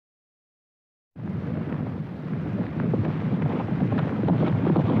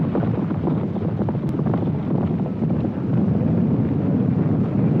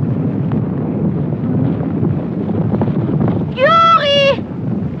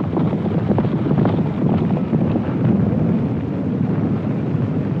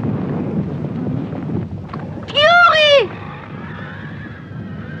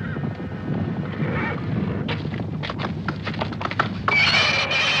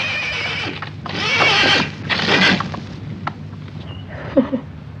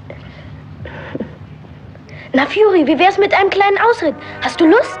Fury, wie wär's mit einem kleinen Ausritt? Hast du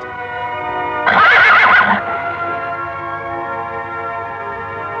Lust?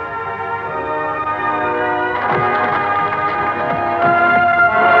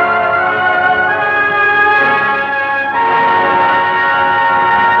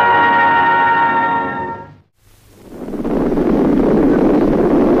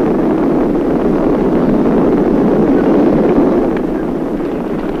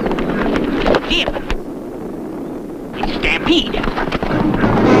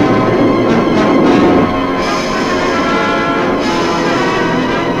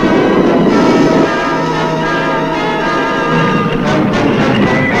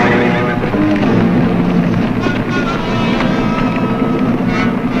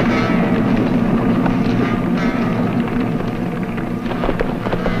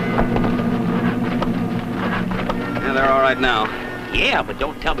 Now. Yeah, but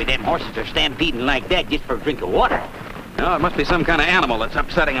don't tell me them horses are stampeding like that just for a drink of water. No, it must be some kind of animal that's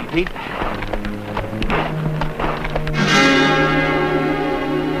upsetting them, Pete.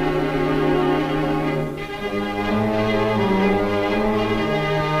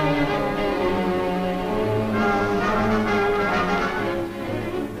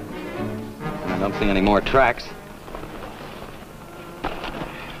 I don't see any more tracks.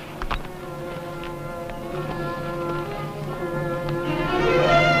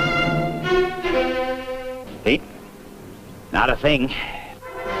 Pete? Not a thing.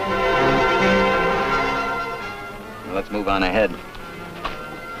 Well, let's move on ahead.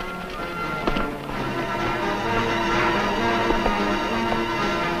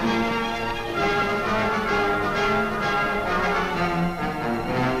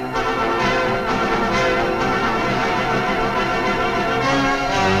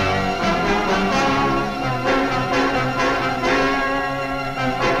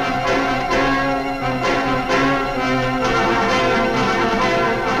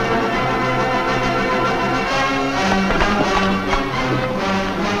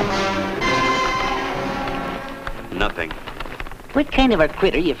 Nothing. What kind of a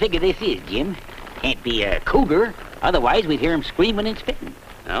critter you figure this is, Jim? Can't be a cougar. Otherwise, we'd hear him screaming and spitting.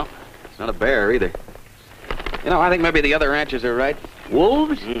 No, it's not a bear either. You know, I think maybe the other ranchers are right.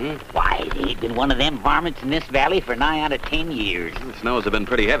 Wolves? Mm-hmm. Why, they ain't been one of them varmints in this valley for nigh out of 10 years. The snows have been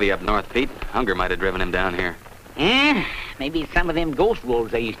pretty heavy up north, Pete. Hunger might have driven him down here. Maybe it's some of them ghost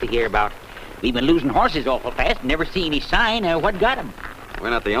wolves I used to hear about. We've been losing horses awful fast and never see any sign of what got them. We're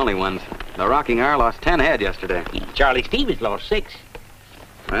not the only ones. The Rocking R lost 10 head yesterday. Yeah, Charlie Stevens lost 6.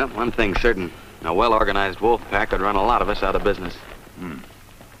 Well, one thing's certain. A well-organized wolf pack would run a lot of us out of business.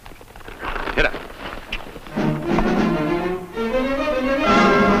 Hit it.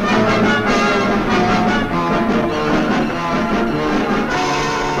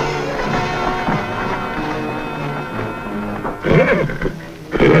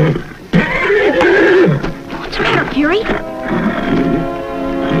 What's the matter, Fury?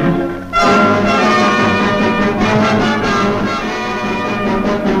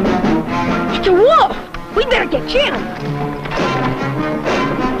 It's a wolf! We better get Jim!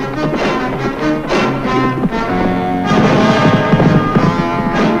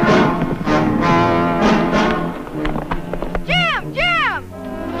 Jim! Jim!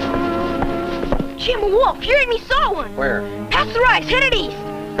 Jim, a wolf! Fury and me saw one! Where? Past the rise, headed east!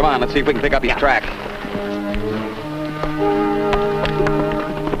 Come on, let's see if we can pick up his track.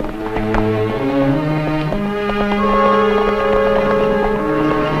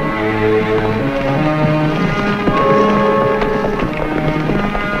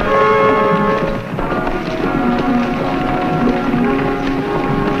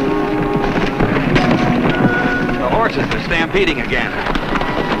 The horses are stampeding again.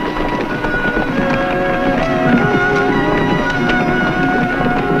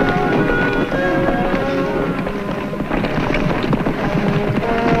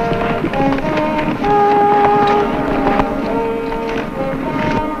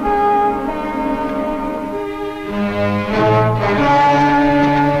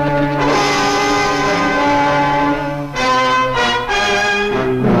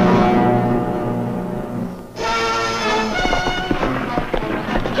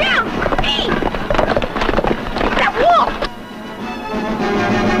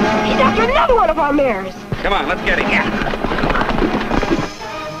 One of our mares. Come on, let's get it. Yeah.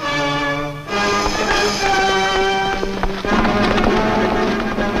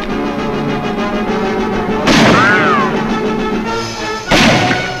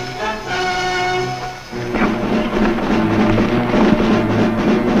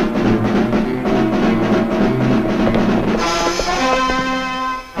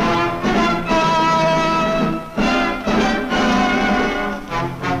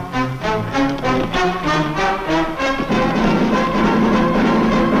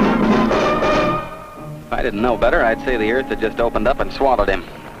 I didn't know better, I'd say the earth had just opened up and swallowed him.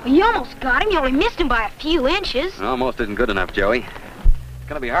 Well, you almost got him. You only missed him by a few inches. Almost isn't good enough, Joey. It's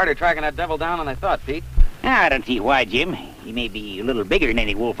gonna be harder tracking that devil down than I thought, Pete. I don't see why, Jim. He may be a little bigger than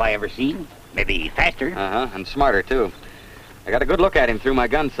any wolf I ever seen. Maybe faster. And smarter, too. I got a good look at him through my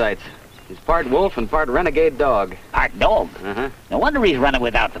gun sights. He's part wolf and part renegade dog. Part dog? Uh-huh. No wonder he's running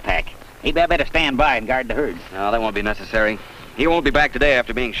without the pack. Maybe I better stand by and guard the herd. No, that won't be necessary. He won't be back today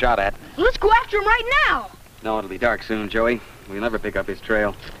after being shot at. Let's go after him right now. No, it'll be dark soon, Joey. We'll never pick up his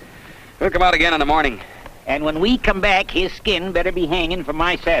trail. We'll come out again in the morning. And when we come back, his skin better be hanging from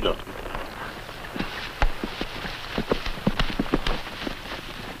my saddle.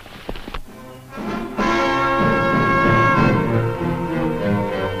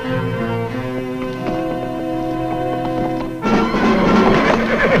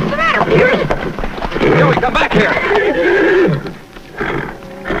 Joey, come back here!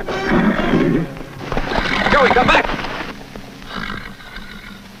 Joey, come back!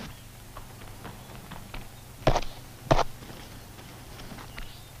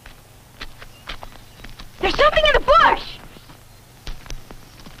 There's something in the bush!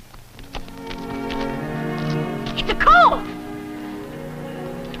 It's a colt!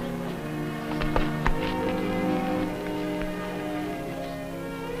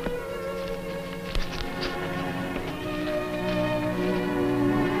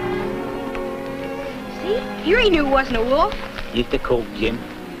 Fury knew it wasn't a wolf. Just a colt, Jim.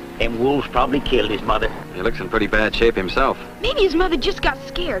 Them wolves probably killed his mother. He looks in pretty bad shape himself. Maybe his mother just got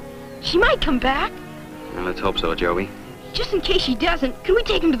scared. She might come back. Well, let's hope so, Joey. Just in case she doesn't, can we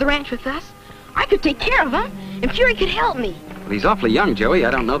take him to the ranch with us? I could take care of him, and Fury could help me. But he's awfully young, Joey.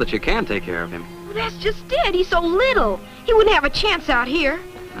 I don't know that you can take care of him. Well, that's just it. He's so little. He wouldn't have a chance out here.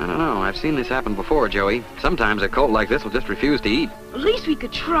 I don't know. I've seen this happen before, Joey. Sometimes a colt like this will just refuse to eat. At least we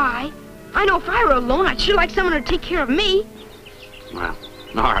could try. I know if I were alone, I'd sure like someone to take care of me. Well,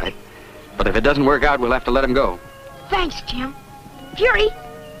 all right. But if it doesn't work out, we'll have to let him go. Thanks, Jim. Fury,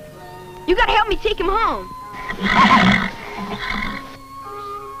 you gotta help me take him home.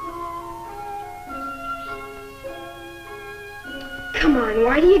 Come on,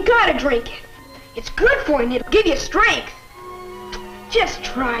 Whitey, you gotta drink it. It's good for you and it'll give you strength. Just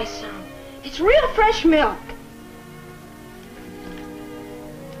try some. It's real fresh milk.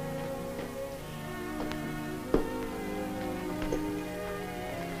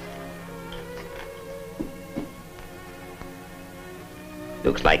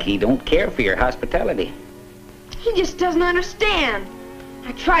 Looks like he don't care for your hospitality. He just doesn't understand.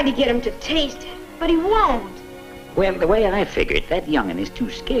 I tried to get him to taste it, but he won't. Well, the way I figure it, that young'un is too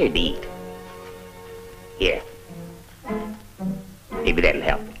scared to eat. Here. Maybe that'll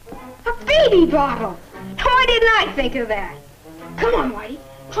help. A baby bottle! Why didn't I think of that? Come on, Whitey.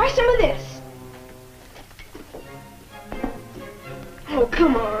 Try some of this. Oh,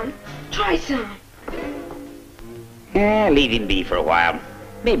 come on. Try some. Leave him be for a while.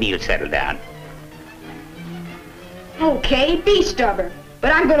 Maybe he'll settle down. Okay, be stubborn.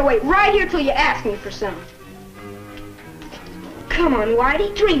 But I'm gonna wait right here till you ask me for some. Come on,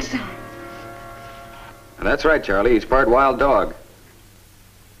 Whitey, drink some. That's right, Charlie. He's part wild dog.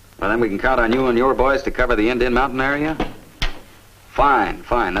 Well, then we can count on you and your boys to cover the Indian Mountain area? Fine,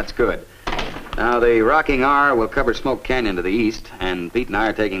 fine. That's good. Now, the Rocking R will cover Smoke Canyon to the east, and Pete and I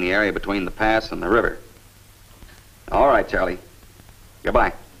are taking the area between the pass and the river. All right, Charlie.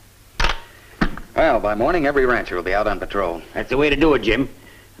 Goodbye. Well, by morning, every rancher will be out on patrol. That's the way to do it, Jim.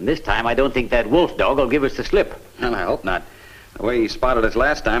 And this time, I don't think that wolf dog will give us the slip. Well, I hope not. The way he spotted us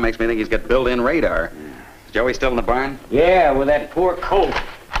last time makes me think he's got built-in radar. Is Joey still in the barn? Yeah, with that poor colt.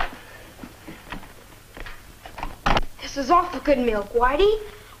 This is awful good milk, Whitey.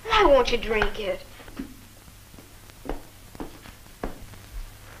 Why won't you drink it?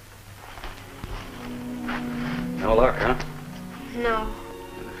 No luck, huh? No.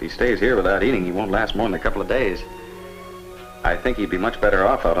 If he stays here without eating, he won't last more than a couple of days. I think he'd be much better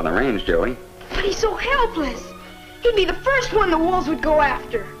off out on the range, Joey. But he's so helpless. He'd be the first one the wolves would go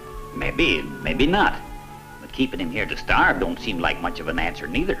after. Maybe, maybe not. But keeping him here to starve don't seem like much of an answer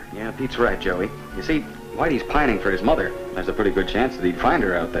neither. Yeah, Pete's right, Joey. You see, Whitey's pining for his mother. There's a pretty good chance that he'd find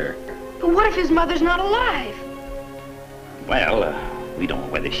her out there. But what if his mother's not alive? Well, we don't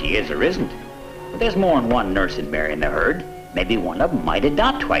know whether she is or isn't. But there's more than one nursing Mary in the herd. Maybe one of them might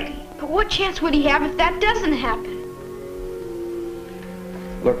adopt Whitey. But what chance would he have if that doesn't happen?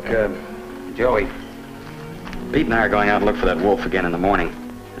 Look, Joey, Pete and I are going out to look for that wolf again in the morning.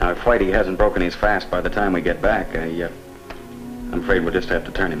 Now, if Whitey hasn't broken his fast by the time we get back, I'm afraid we'll just have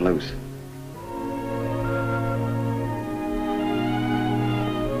to turn him loose.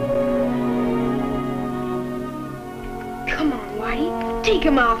 Whitey. Take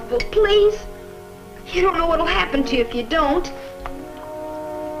a mouthful, please. You don't know what'll happen to you if you don't.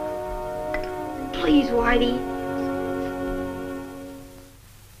 Please, Whitey.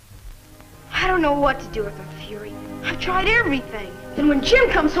 I don't know what to do with him, Fury. I've tried everything. Then when Jim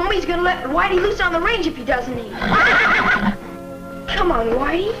comes home, he's gonna let Whitey loose on the range if he doesn't eat. Come on,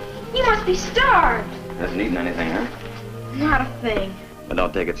 Whitey. You must be starved. Doesn't eating anything, huh? Not a thing. But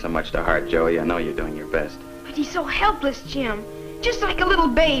don't take it so much to heart, Joey. I know you're doing your best. But he's so helpless, Jim. Just like a little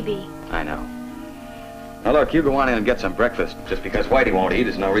baby. I know. Now, look, you go on in and get some breakfast. Just because Whitey won't eat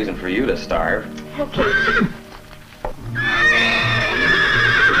is no reason for you to starve. Okay.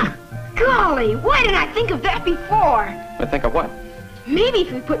 Golly, why didn't I think of that before? But think of what? Maybe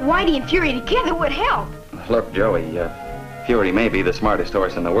if we put Whitey and Fury together, it would help. Look, Joey, Fury may be the smartest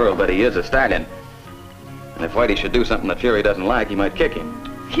horse in the world, but he is a stallion. And if Whitey should do something that Fury doesn't like, he might kick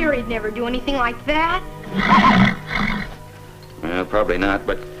him. Fury'd never do anything like that. Well, probably not,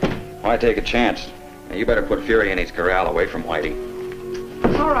 but why take a chance? Now, you better put Fury in his corral away from Whitey.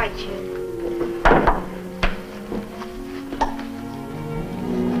 All right, Jim.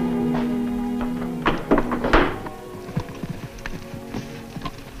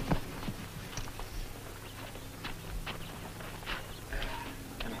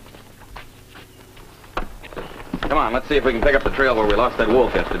 Come on, let's see if we can pick up the trail where we lost that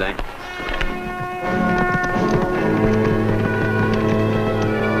wolf yesterday.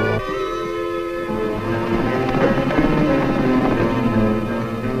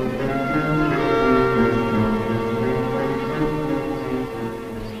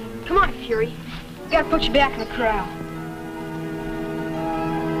 Come on, Fury. We gotta put you back in the corral.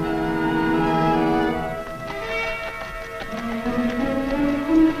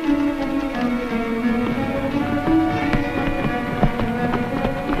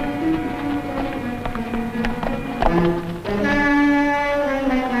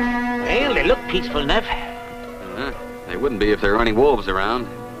 Well, they look peaceful enough. They wouldn't be if there were any wolves around.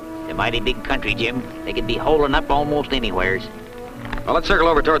 It's a mighty big country, Jim. They could be holing up almost anywheres. Well, let's circle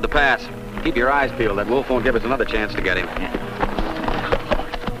over toward the pass. Keep your eyes peeled. That wolf won't give us another chance to get him.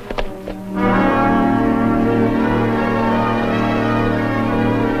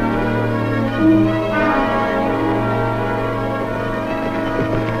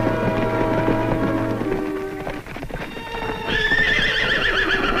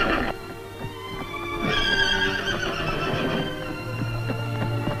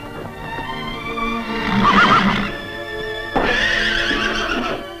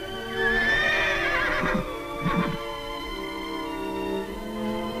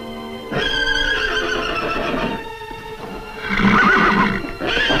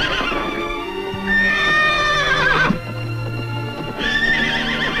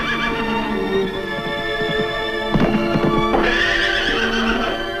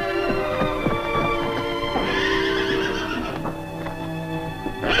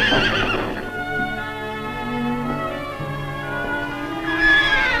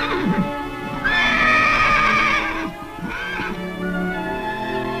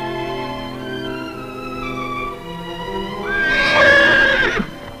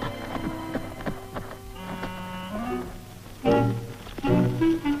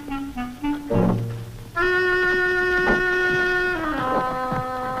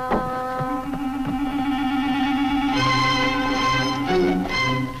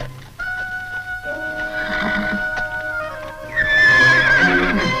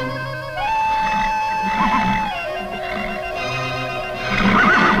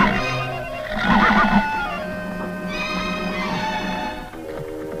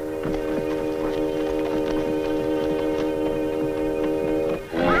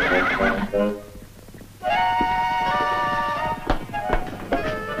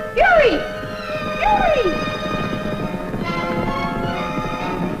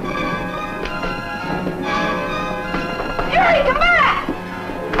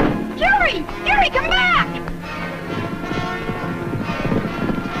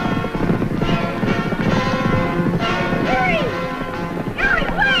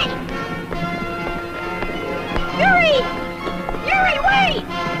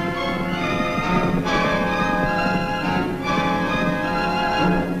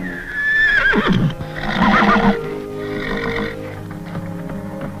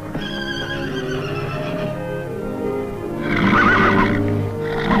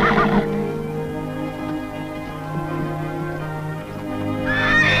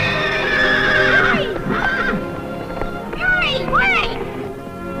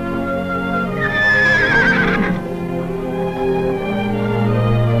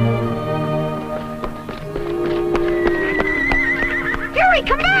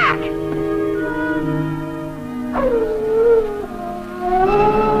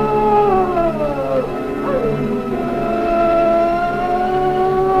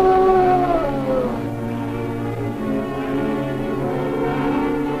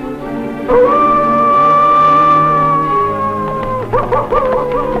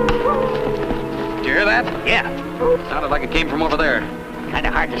 came from over there. Kind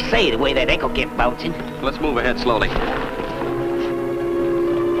of hard to say the way that echo kept bouncing. Let's move ahead slowly.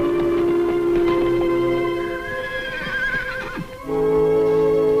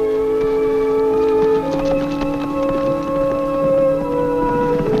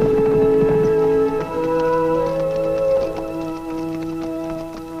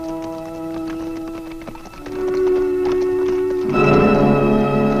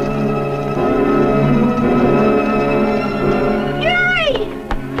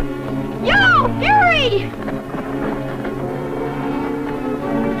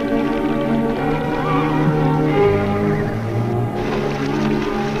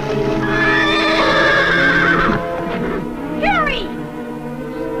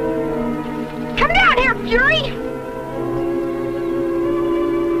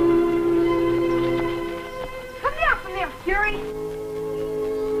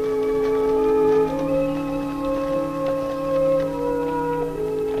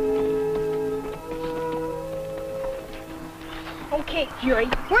 Okay, Fury,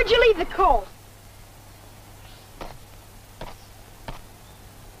 where'd you leave the coal?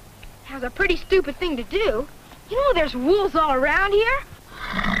 That was a pretty stupid thing to do. You know there's wolves all around here?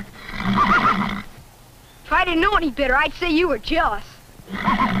 If I didn't know any better, I'd say you were jealous.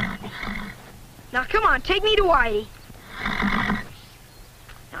 Now, come on, take me to Whitey.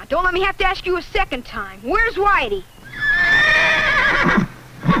 Now, don't let me have to ask you a second time. Where's Whitey?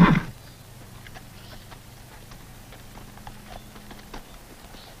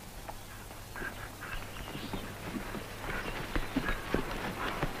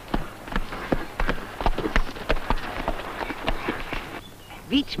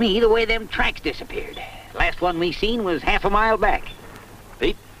 Beats me the way them tracks disappeared. Last one we seen was half a mile back.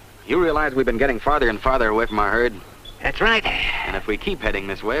 Pete, you realize we've been getting farther and farther away from our herd? That's right. And if we keep heading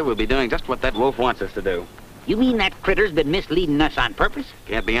this way, we'll be doing just what that wolf wants us to do. You mean that critter's been misleading us on purpose?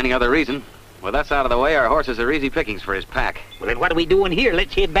 Can't be any other reason. With us out of the way, our horses are easy pickings for his pack. Well, then what are we doing here?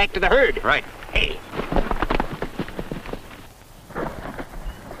 Let's head back to the herd. Right. Hey.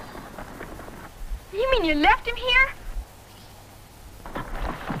 You mean you left him here?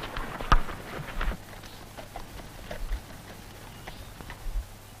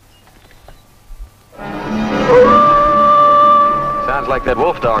 Sounds like that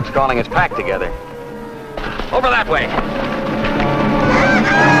wolf dog's calling his pack together. Over that way.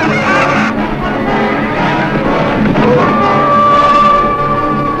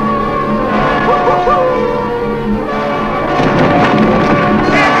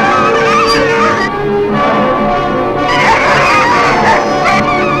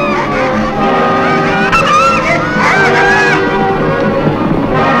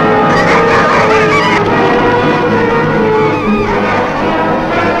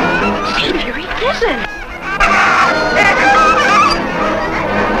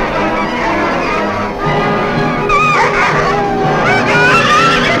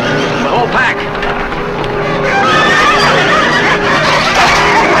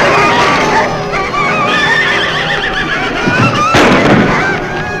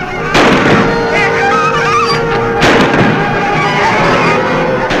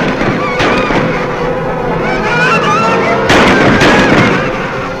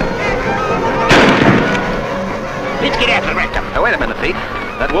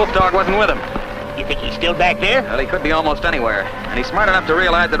 Dog wasn't with him. You think he's still back there? Well, he could be almost anywhere. And he's smart enough to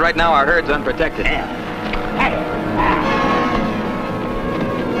realize that right now our herd's unprotected. I'd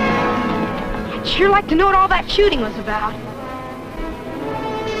sure like to know what all that shooting was about.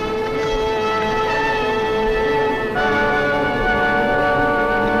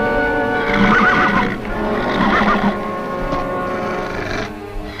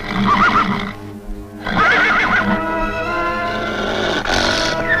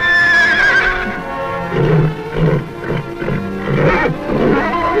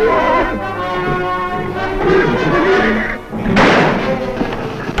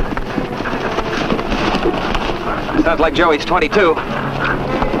 Sounds like Joey's 22.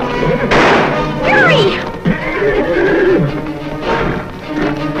 Hurry!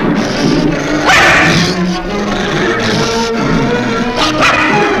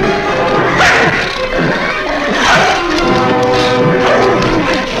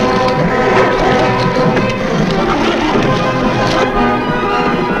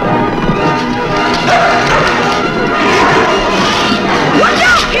 Watch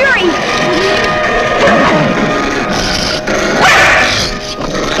out, Fury!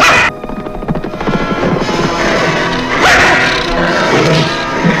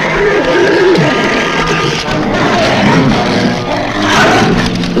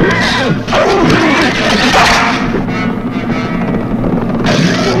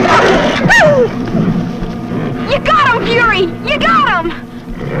 Fury! You got him!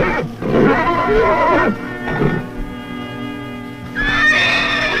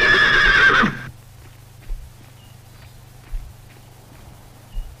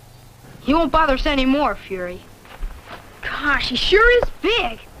 He won't bother us anymore, Fury. Gosh, he sure is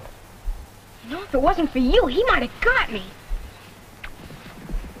big. You know, if it wasn't for you, he might have got me.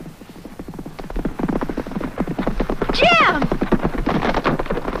 Jim!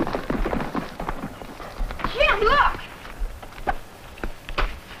 Jim, look!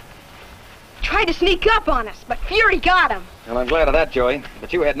 Tried to sneak up on us, but Fury got him. Well, I'm glad of that, Joey.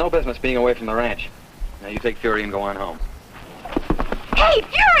 But you had no business being away from the ranch. Now you take Fury and go on home. Hey,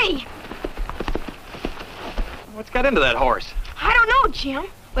 Fury! What's got into that horse? I don't know, Jim,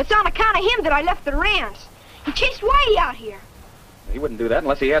 but it's on account of him that I left the ranch. He chased Whitey out here. He wouldn't do that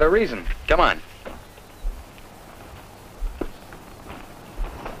unless he had a reason. Come on.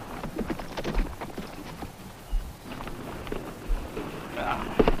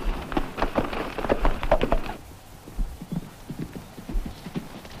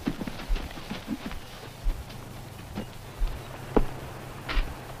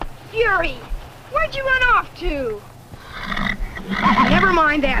 Fury, where'd you run off to? Never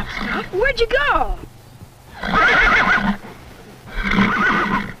mind that stuff. Where'd you go?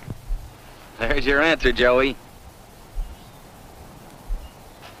 There's your answer, Joey.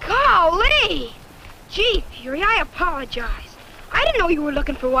 Golly! Gee, Fury, I apologize. I didn't know you were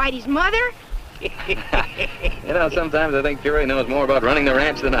looking for Whitey's mother. You know, sometimes I think Fury knows more about running the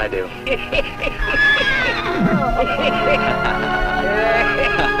ranch than I do.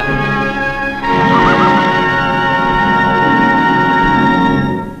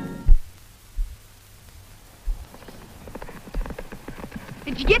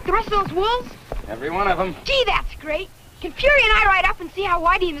 Did you get the rest of those wolves? Every one of them. Gee, that's great. Can Fury and I ride up and see how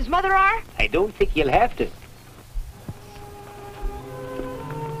Whitey and his mother are? I don't think you'll have to.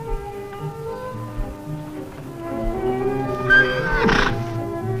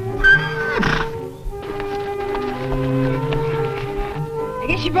 I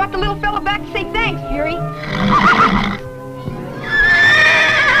guess you brought the little fella back to say thanks, Fury.